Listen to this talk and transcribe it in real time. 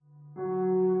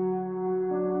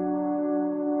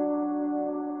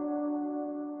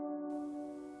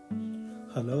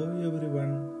Hello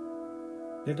everyone.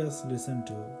 Let us listen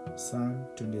to Psalm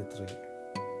 23.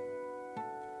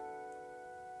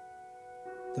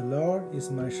 The Lord is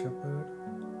my shepherd,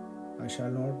 I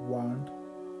shall not want.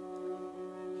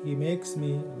 He makes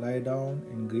me lie down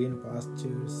in green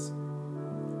pastures.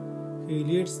 He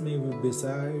leads me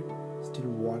beside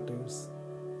still waters.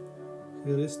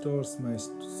 He restores my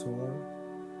soul.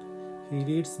 He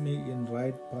leads me in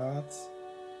right paths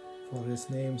for His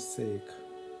name's sake.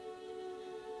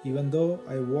 Even though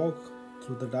I walk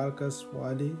through the darkest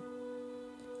valley,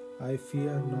 I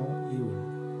fear no evil,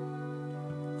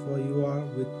 for you are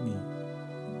with me.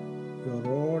 Your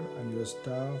rod and your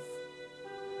staff,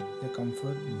 they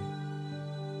comfort me.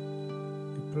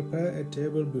 You prepare a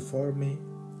table before me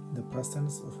in the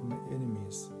presence of my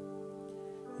enemies.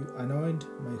 You anoint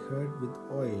my head with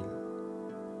oil.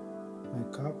 My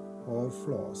cup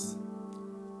overflows.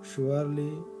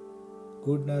 Surely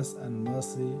goodness and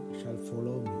mercy shall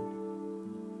follow me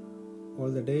all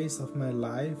the days of my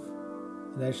life,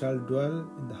 and I shall dwell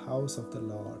in the house of the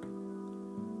Lord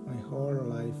my whole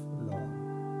life long.